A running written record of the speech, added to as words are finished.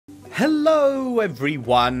Hello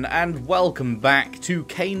everyone and welcome back to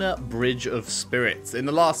Kena Bridge of Spirits. In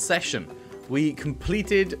the last session we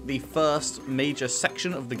completed the first major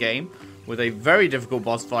section of the game with a very difficult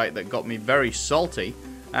boss fight that got me very salty,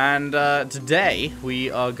 and today we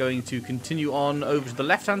are going to continue on over to the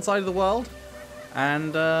left hand side of the world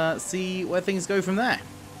and see where things go from there.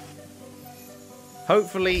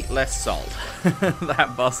 Hopefully less salt.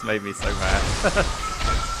 That boss made me so mad.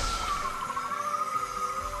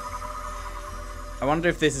 I wonder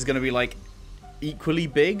if this is going to be like equally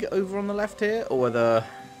big over on the left here, or whether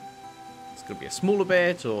it's going to be a smaller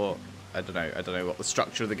bit, or I don't know what the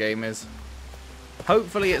structure of the game is.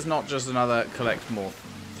 Hopefully it's not just another collect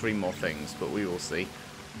three more things, but we will see.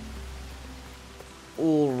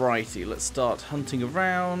 Alrighty, let's start hunting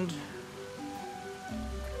around.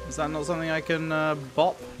 Is that not something I can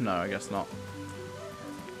bop? No, I guess not.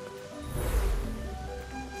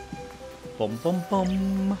 Bum bum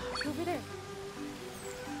bum. Over there.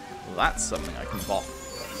 Well, that's something I can bop.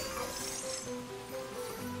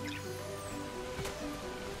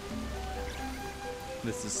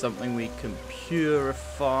 This is something we can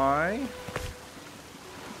purify.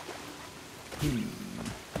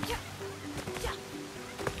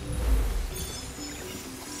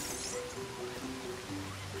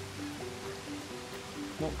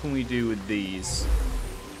 What can we do with these?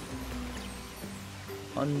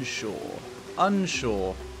 Unsure.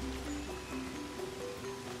 Unsure.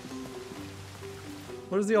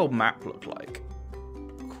 What does the old map look like?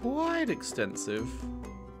 Quite extensive.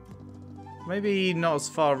 Maybe not as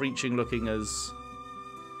far-reaching looking as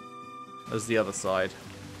the other side.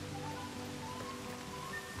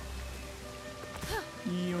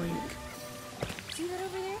 Yoink. See that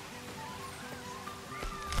over there?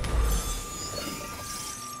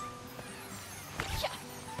 Yeah.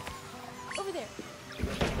 Over there.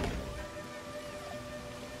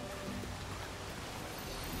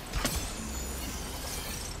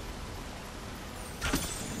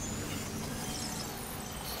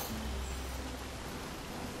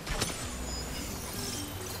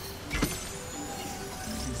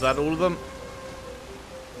 Is that all of them?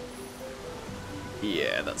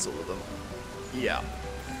 Yeah, that's all of them. Yeah.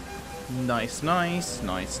 Nice, nice,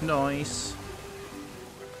 nice, nice.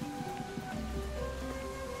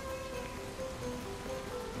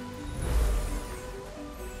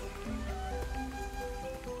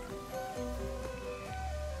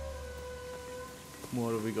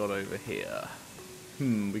 What have we got over here?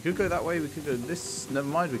 We could go that way, we could go this. Never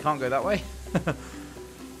mind, we can't go that way.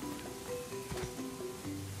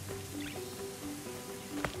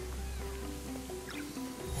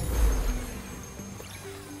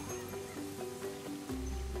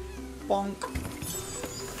 Bonk.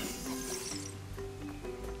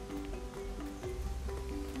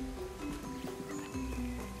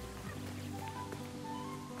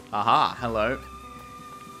 Aha, hello.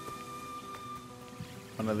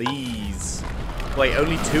 One of these. Wait,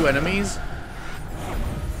 only 2 enemies?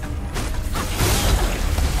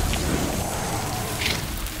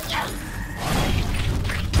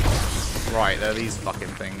 Right, they're these fucking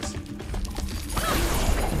things.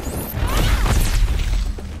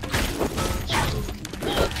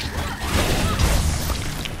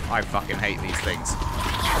 I fucking hate these things.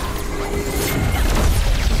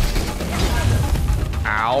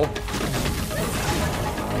 Ow.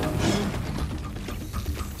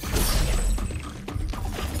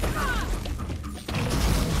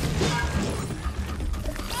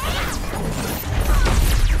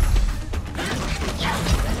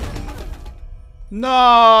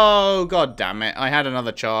 No! God damn it. I had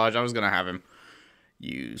another charge. I was gonna have him.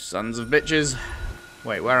 You sons of bitches.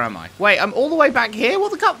 Wait, where am I? Wait, I'm all the way back here?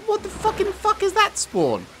 What the fucking fuck is that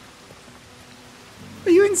spawn? Are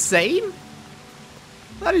you insane?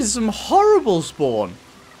 That is some horrible spawn.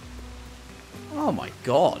 Oh my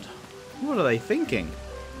god. What are they thinking?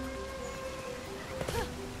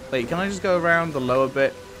 Wait, can I just go around the lower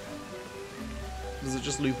bit? Does it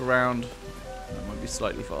just loop around? That might be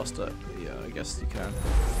slightly faster. Yeah, I guess you can.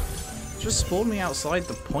 Just spawn me outside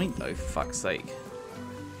the point though, for fuck's sake.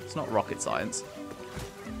 It's not rocket science.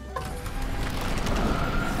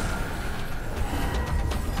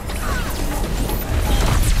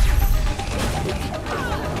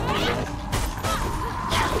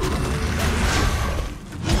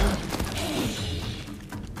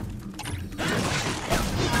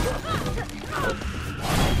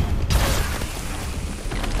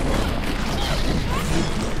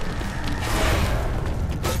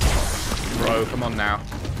 Bro, come on now.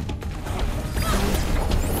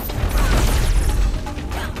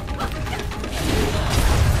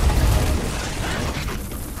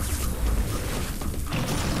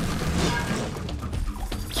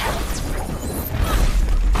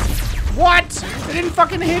 What? They didn't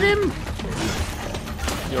fucking hit him?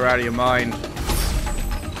 You're out of your mind.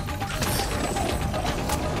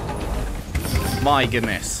 My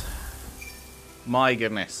goodness. My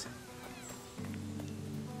goodness.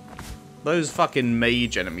 Those fucking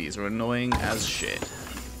mage enemies are annoying as shit.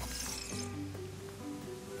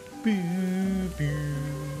 Boo,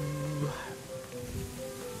 boo.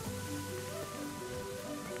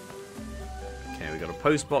 Okay, we got a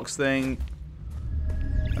postbox thing.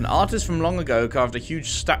 An artist from long ago carved a huge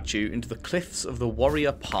statue into the cliffs of the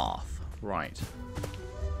Warrior Path. Right.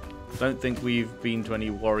 Don't think we've been to any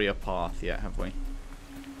Warrior Path yet, have we?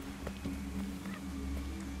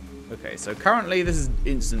 Okay, so currently this is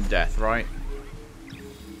instant death, right?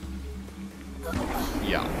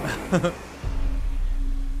 Yeah.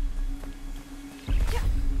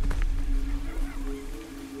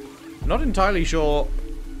 Not entirely sure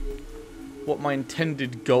what my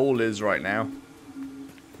intended goal is right now.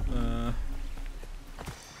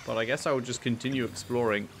 But I guess I will just continue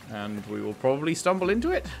exploring, and we will probably stumble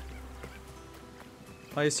into it.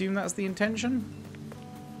 I assume that's the intention?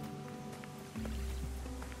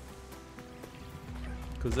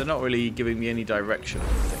 Because they're not really giving me any direction or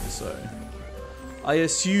anything, so... I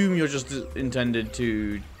assume you're just intended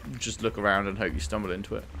to just look around and hope you stumble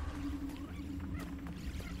into it.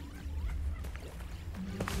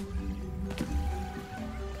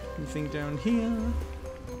 Anything down here?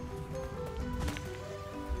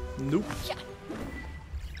 Nope.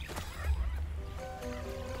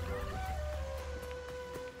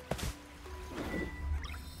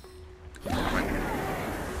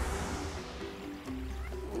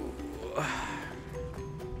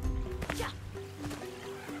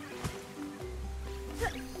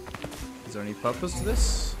 Is there any purpose to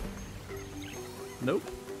this? Nope.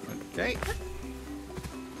 Okay.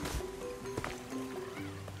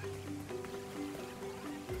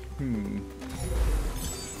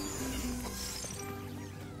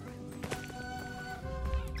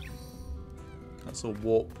 That's a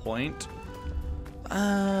warp point.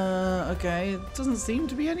 Okay. Doesn't seem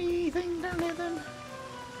to be anything down here then.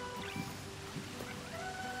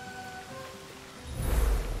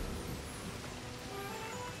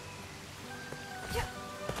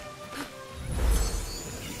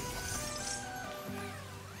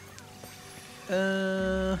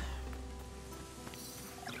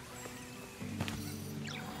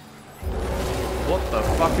 What the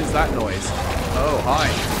fuck is that noise? Oh,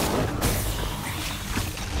 hi.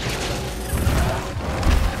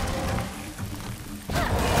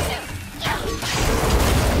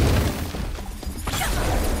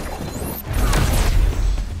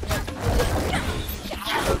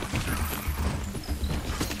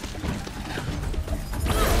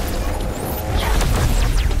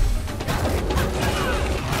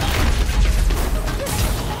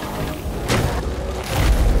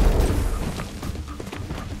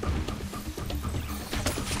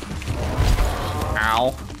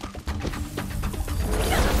 Ow.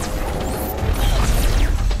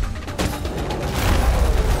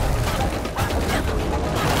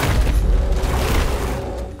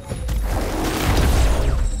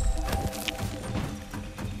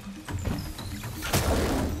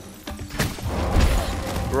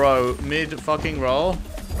 Bro, mid fucking roll.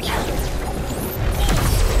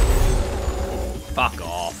 Fuck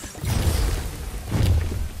off.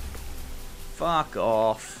 Fuck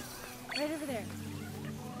off. Right over there.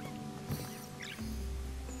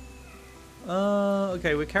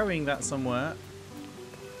 Okay, we're carrying that somewhere.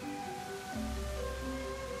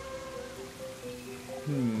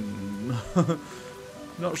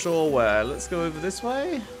 Not sure where. Let's go over this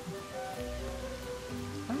way.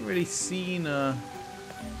 I haven't really seen a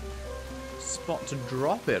spot to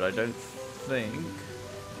drop it, I don't think.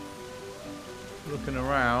 Looking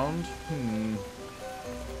around.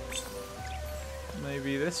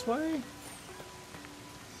 Maybe this way?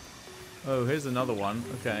 Oh, here's another one.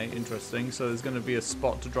 Okay, interesting. So there's going to be a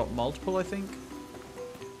spot to drop multiple, I think.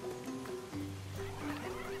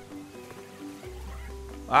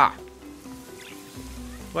 Ah!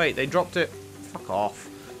 Wait, they dropped it. Fuck off.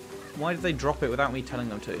 Why did they drop it without me telling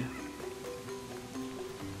them to?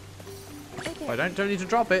 Okay. I don't need to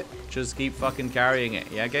drop it. Just keep fucking carrying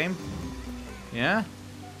it. Yeah, game? Yeah?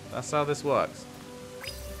 That's how this works.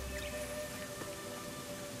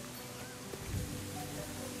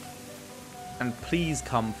 And please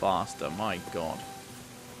come faster, my god.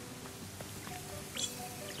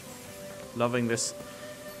 Loving this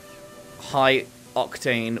high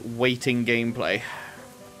octane waiting gameplay.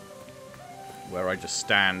 Where I just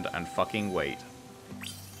stand and fucking wait.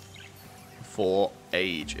 For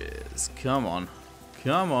ages. Come on.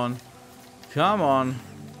 Come on. Come on.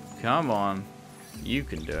 Come on. You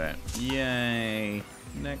can do it. Yay.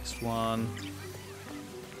 Next one.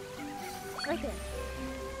 Right there.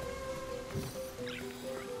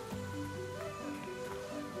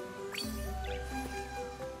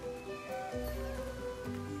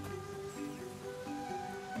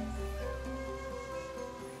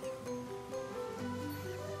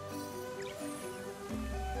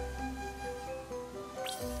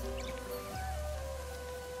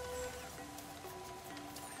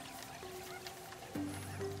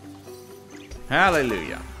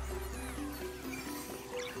 Hallelujah.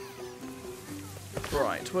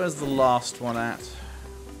 Right, where's the last one at?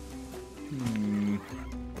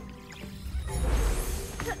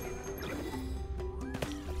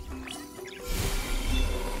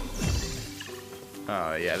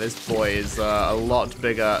 Oh yeah, this boy is a lot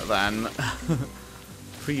bigger than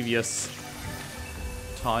previous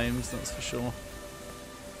times, that's for sure.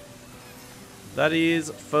 That is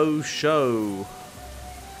faux show.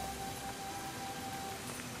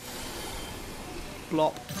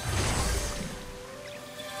 Blop.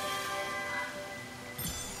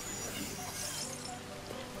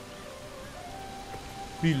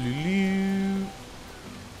 Beeloo.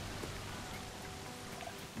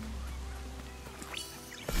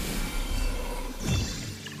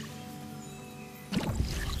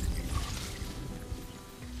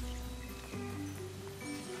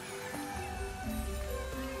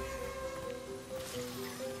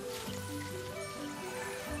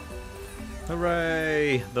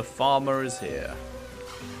 Hooray! The farmer is here.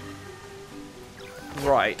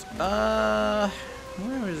 Right, where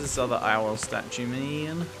is this other owl statue,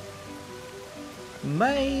 man?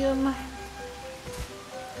 Man!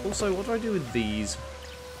 Also, what do I do with these?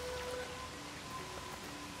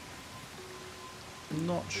 I'm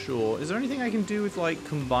not sure. Is there anything I can do with, like,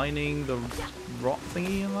 combining the rock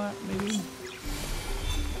thingy and that, maybe?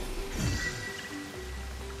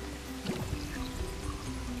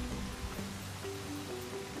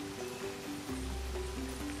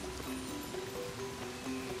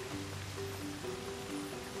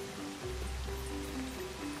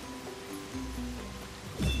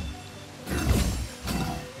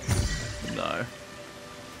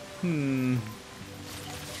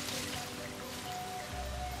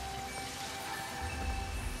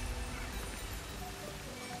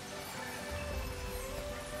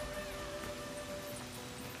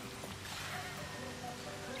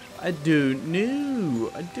 I don't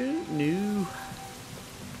know. I don't know.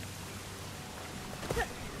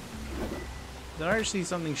 Did I actually see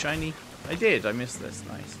something shiny? I did. I missed this.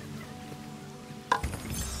 Nice.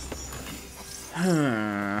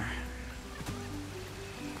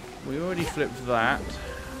 We already flipped that.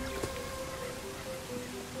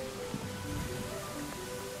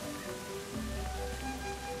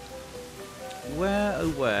 Where, oh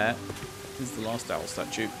where, is the last owl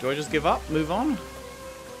statue? Do I just give up? Move on?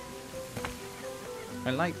 I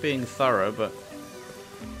like being thorough, but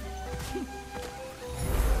I'm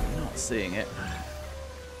not seeing it.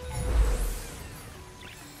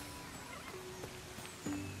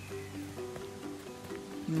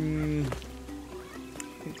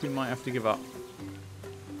 I think we might have to give up.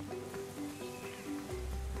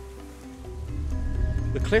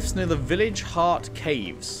 The cliffs near the village heart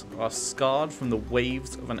caves are scarred from the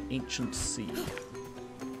waves of an ancient sea.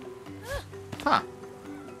 Huh.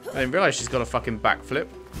 I didn't realise she's got a fucking backflip.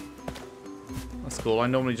 That's cool. I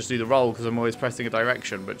normally just do the roll because I'm always pressing a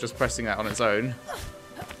direction, but just pressing that on its own.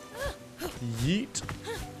 Yeet.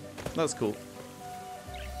 That's cool.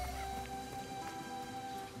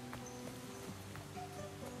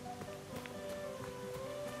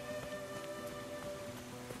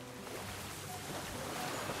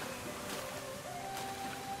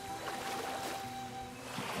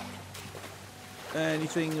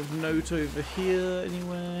 Anything of note over here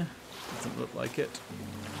anywhere? Doesn't look like it.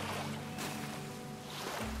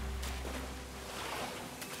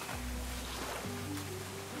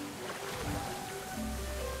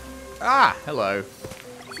 Ah, hello.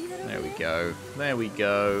 There we go. There we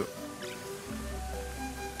go.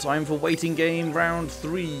 Time for waiting game round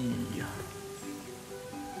 3.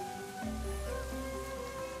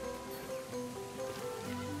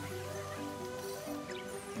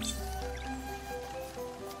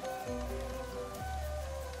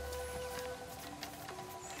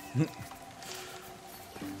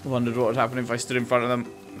 Wondered what would happen if I stood in front of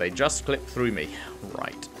them. They just clipped through me.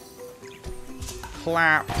 Right.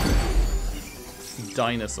 Clap.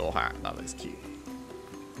 Dinosaur hat. That looks cute.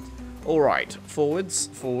 Alright. Forwards.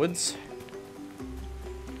 Forwards.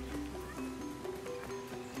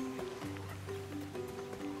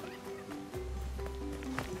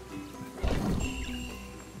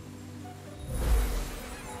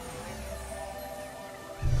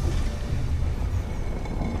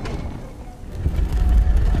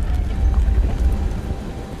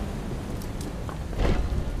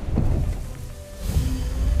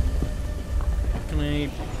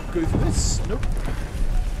 chance. Nope.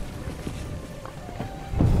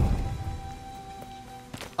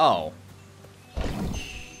 Oh.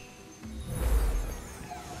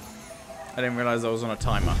 I didn't realize I was on a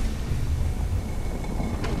timer.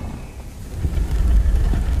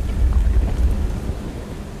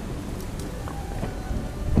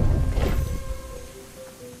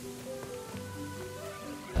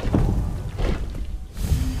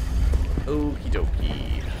 Okie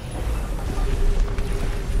dokie.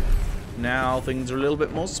 Now things are a little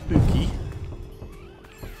bit more spooky.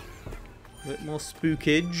 A bit more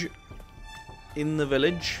spookage in the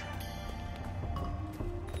village.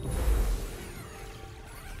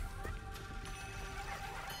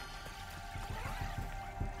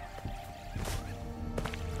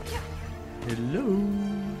 Hello.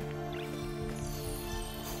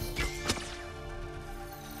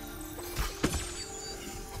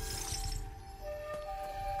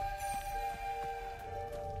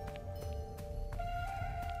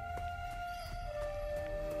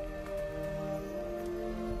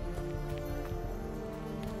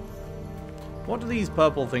 What do these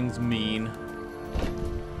purple things mean?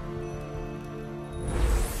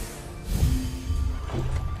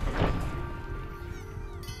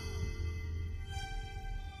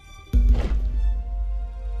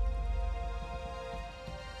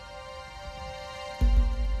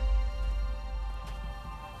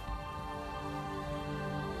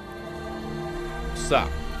 So.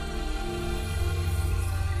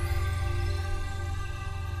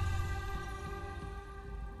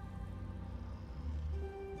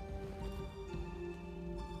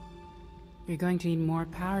 You're going to need more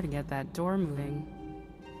power to get that door moving.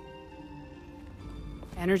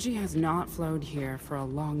 Energy has not flowed here for a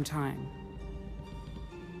long time.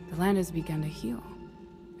 The land has begun to heal.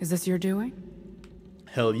 Is this your doing?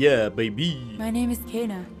 Hell yeah, baby. My name is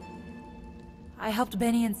Kena. I helped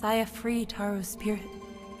Benny and Saya free Taro's spirit.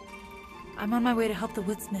 I'm on my way to help the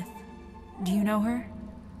woodsmith. Do you know her?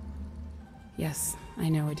 Yes, I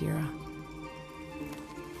know Adira.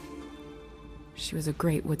 She was a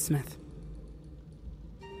great woodsmith.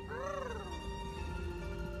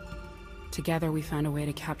 Together we found a way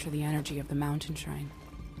to capture the energy of the mountain shrine.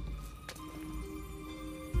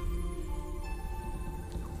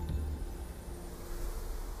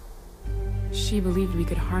 She believed we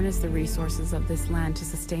could harness the resources of this land to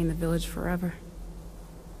sustain the village forever.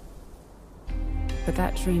 But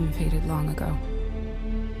that dream faded long ago.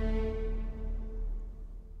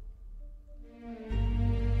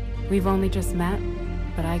 We've only just met,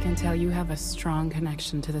 but I can tell you have a strong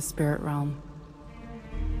connection to the spirit realm.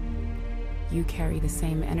 You carry the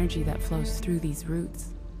same energy that flows through these roots.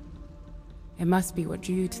 It must be what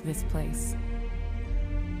drew you to this place.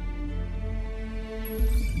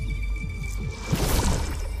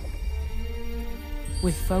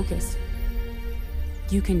 With focus,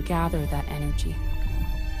 you can gather that energy.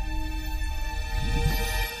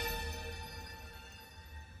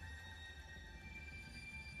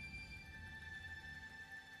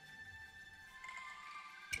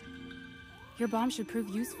 Your bomb should prove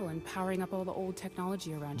useful in powering up all the old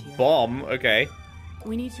technology around here. Bomb? Okay.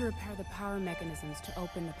 We need to repair the power mechanisms to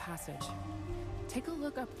open the passage. Take a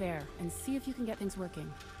look up there and see if you can get things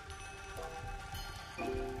working.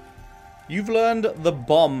 You've learned the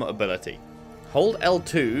bomb ability. Hold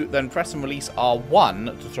L2, then press and release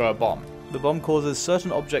R1 to throw a bomb. The bomb causes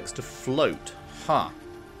certain objects to float. Huh.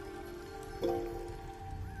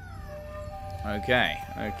 Okay,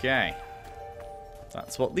 okay.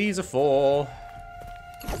 That's what these are for.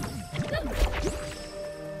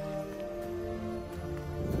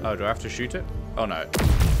 Oh, do I have to shoot it? Oh, no.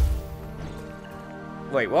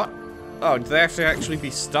 Wait, what? Oh, do they have to actually be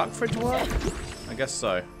stuck for it to work? I guess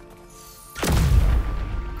so.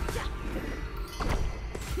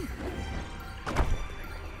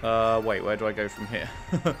 Wait, where do I go from here?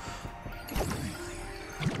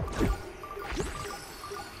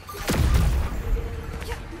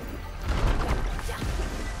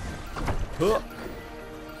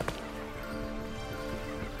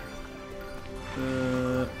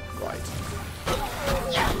 Right.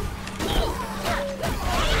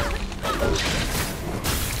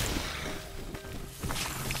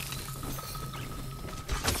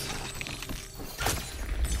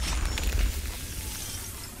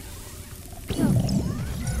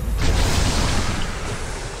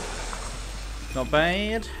 Not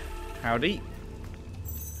bad. Howdy.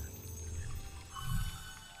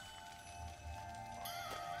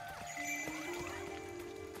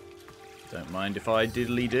 Don't mind if I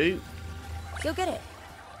diddly do. You'll get it.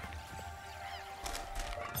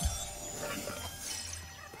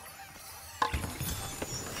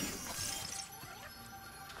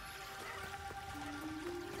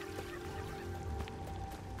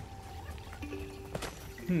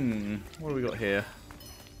 What do we got here?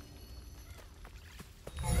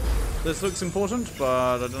 This looks important,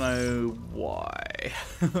 but I don't know why.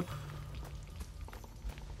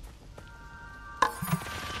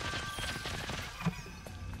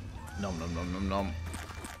 Nom nom nom nom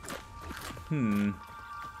nom.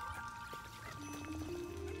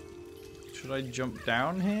 Should I jump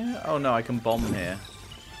down here? Oh no, I can bomb here.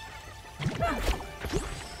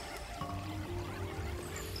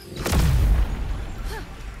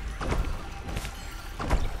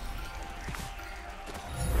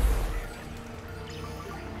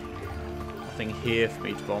 Nothing here for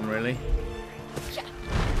me to bomb, really.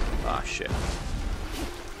 Ah, shit.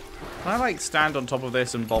 Can I, like, stand on top of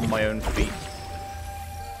this and bomb my own feet?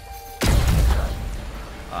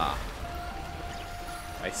 Ah.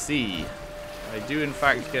 I see. I do, in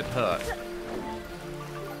fact, get hurt.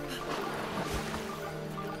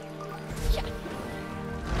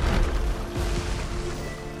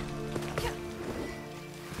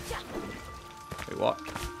 Wait, what?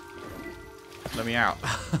 Let me out.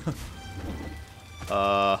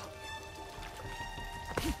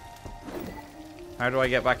 How do I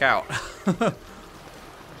get back out? It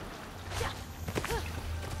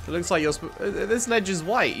looks like you're this ledge is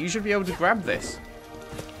white. You should be able to grab this.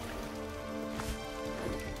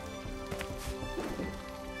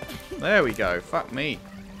 There we go. Fuck me.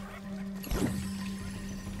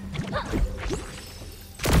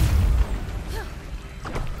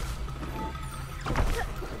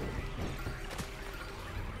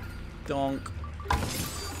 Donk.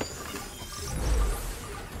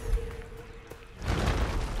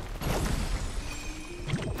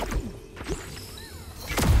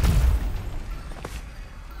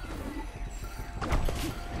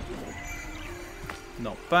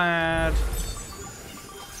 Not bad.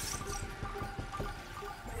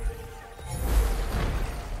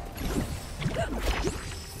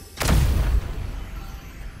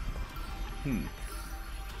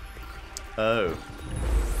 Oh.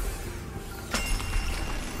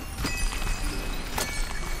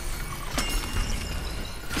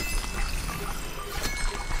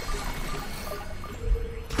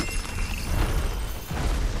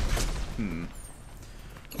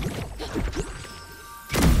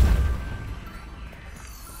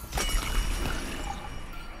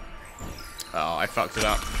 Oh, I fucked it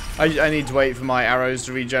up. I need to wait for my arrows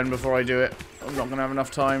to regen before I do it. I'm not going to have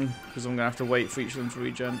enough time, because I'm going to have to wait for each of them to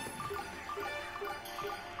regen.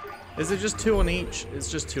 Is it just 2 on each?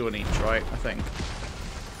 It's just 2 on each, right? I think.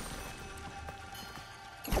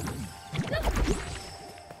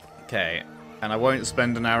 Okay. And I won't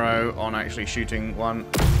spend an arrow on actually shooting one.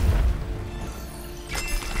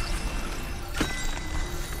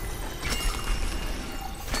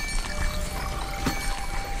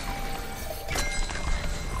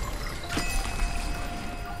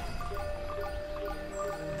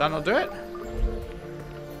 Did that not do it?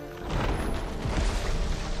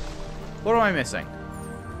 What am I missing?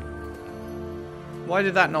 Why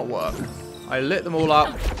did that not work? I lit them all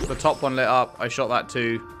up. The top one lit up. I shot that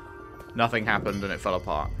too. Nothing happened and it fell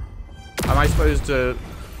apart. Am I supposed to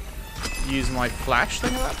use my flash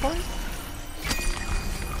thing at that point?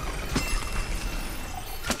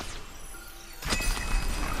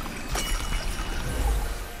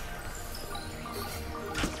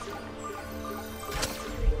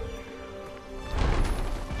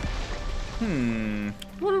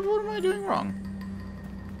 What am I doing wrong?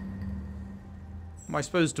 Am I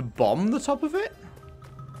supposed to bomb the top of it?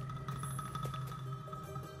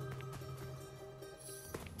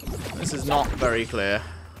 This is not very clear.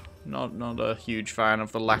 Not a huge fan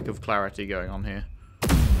of the lack of clarity going on here.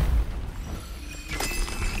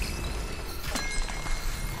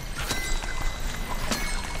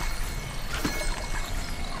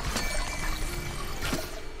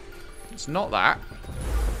 It's not that.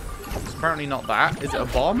 It's apparently not that. Is it a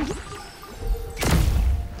bomb?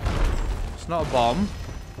 It's not a bomb.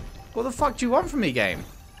 What the fuck do you want from me, game?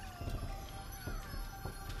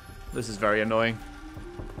 This is very annoying.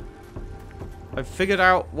 I've figured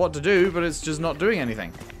out what to do, but it's just not doing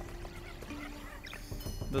anything.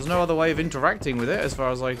 There's no other way of interacting with it, as far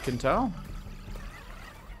as I can tell.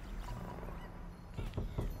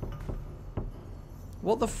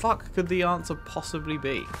 What the fuck could the answer possibly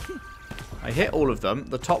be? I hit all of them.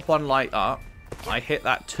 The top one light up. I hit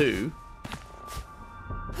that too.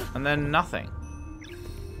 And then nothing.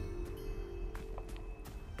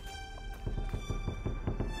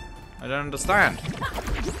 I don't understand.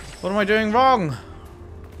 What am I doing wrong?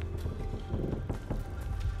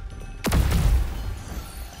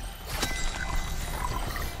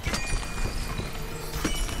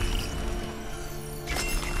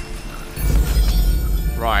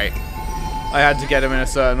 I had to get them in a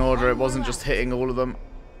certain order. It wasn't just hitting all of them.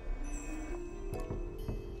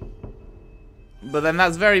 But then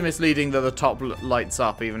that's very misleading that the top lights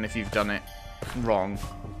up even if you've done it wrong.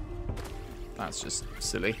 That's just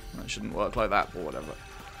silly. That shouldn't work like that, or whatever.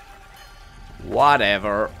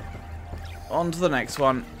 Whatever. On to the next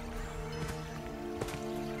one.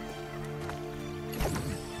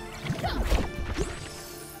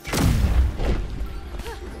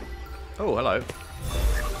 Oh, hello.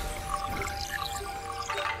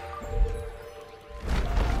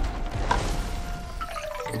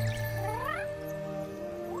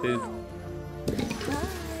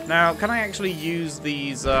 Now, can I actually use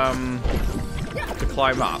these to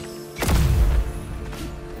climb up?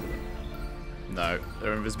 No,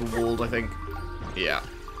 they're invisible walled, I think. Yeah.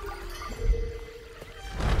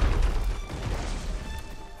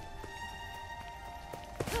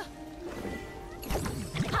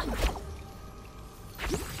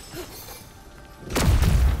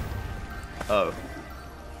 Oh.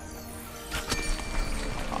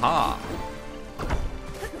 Aha.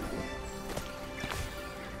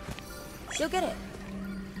 You'll get it.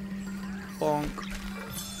 Bonk.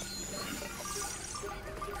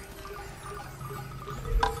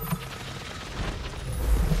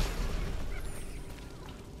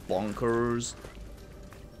 Bonkers.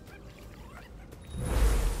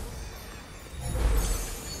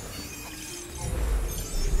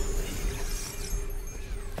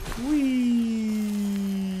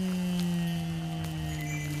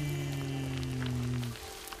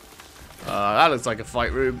 That looks like a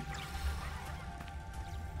fight room.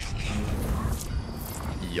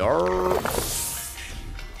 Yarr.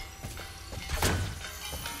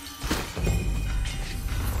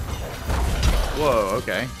 Whoa,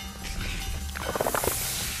 okay.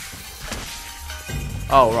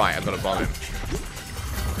 Oh, right, I've got to bomb him.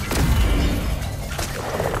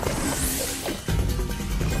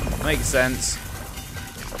 Makes sense.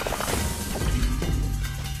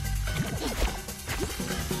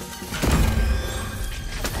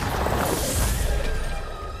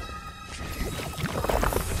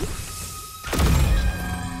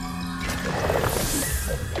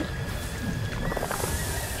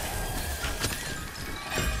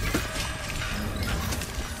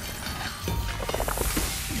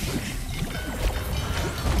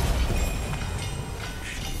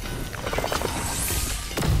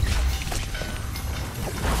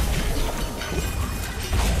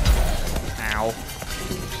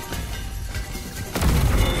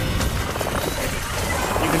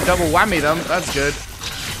 Double whammy them, that's good.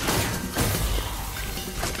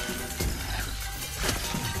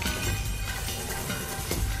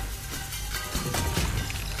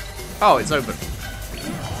 Oh, it's open.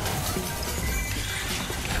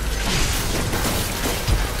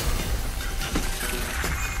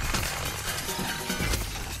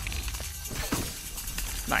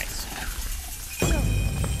 Nice.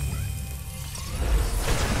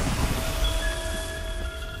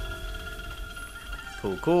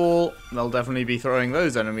 Cool, cool. They'll definitely be throwing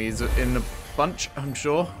those enemies in a bunch, I'm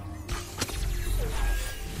sure.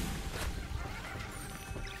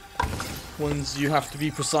 Ones you have to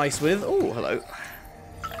be precise with. Oh, hello.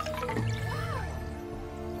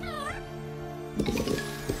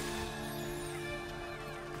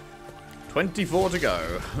 $24 to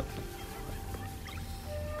go.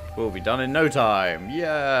 We'll be done in no time.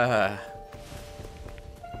 Yeah.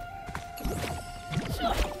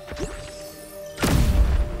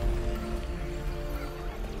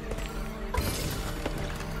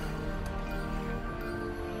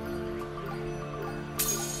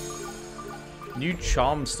 New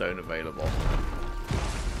charm stone available.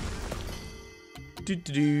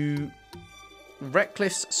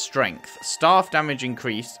 Reckless strength. Staff damage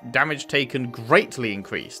increased. Damage taken greatly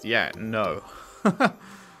increased. Yeah, no.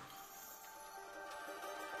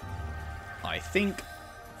 I think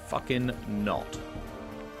fucking not.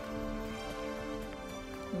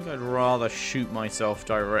 I think I'd rather shoot myself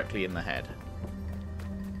directly in the head.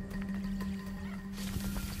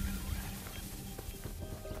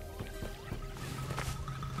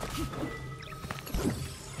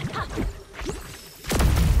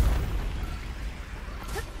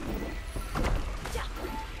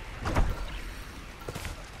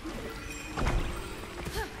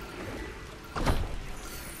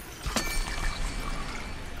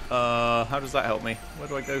 How does that help me? Where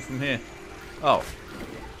do I go from here? Oh,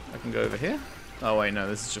 I can go over here? Oh wait, no,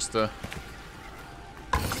 this is just a...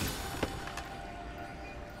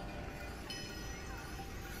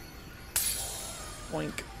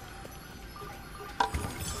 Boink.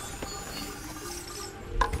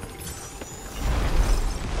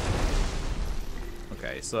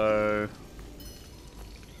 Okay, so...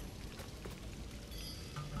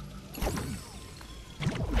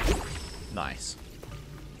 Nice.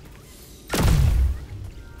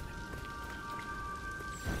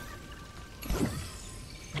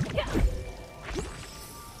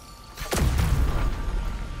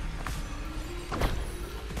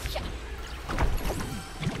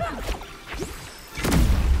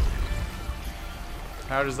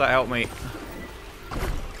 How does that help me?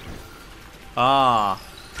 Ah.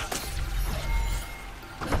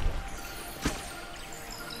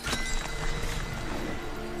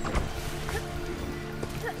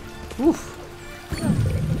 Oof.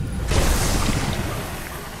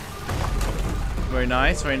 Very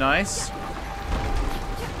nice, very nice.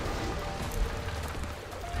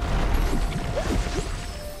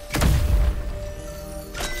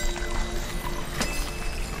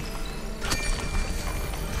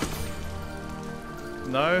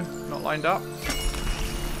 No, not lined up.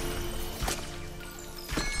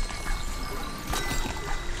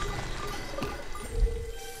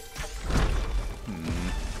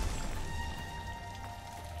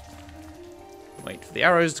 Wait for the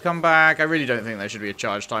arrows to come back. I really don't think there should be a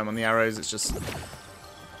charge time on the arrows. It's just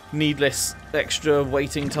needless extra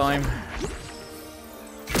waiting time.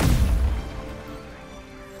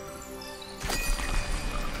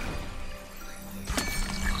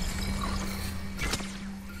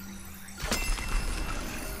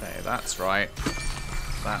 That's right.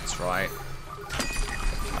 That's right.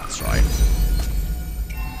 That's right.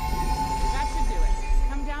 That should do it.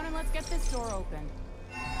 Come down and let's get this door open.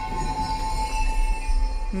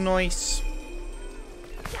 Nice.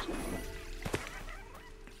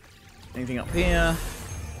 Anything up here?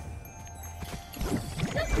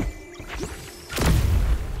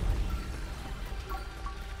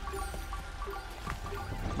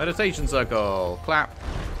 Meditation circle. Clap.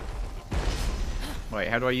 Wait,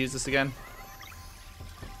 how do I use this again?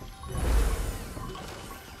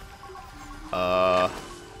 I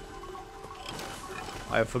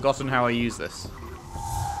have forgotten how I use this.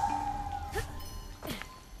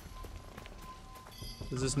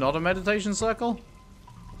 Is this not a meditation circle?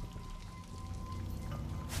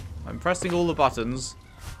 I'm pressing all the buttons.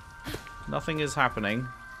 Nothing is happening.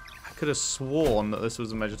 I could have sworn that this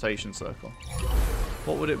was a meditation circle.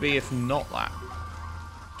 What would it be if not that?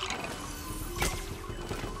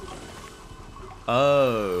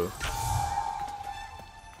 Oh.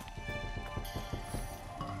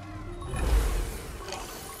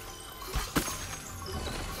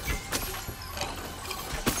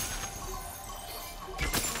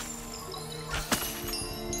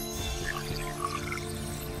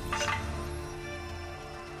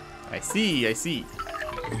 I see, I see.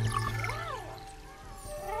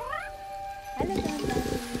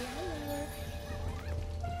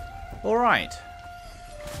 All right.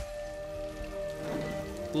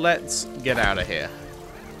 Let's get out of here.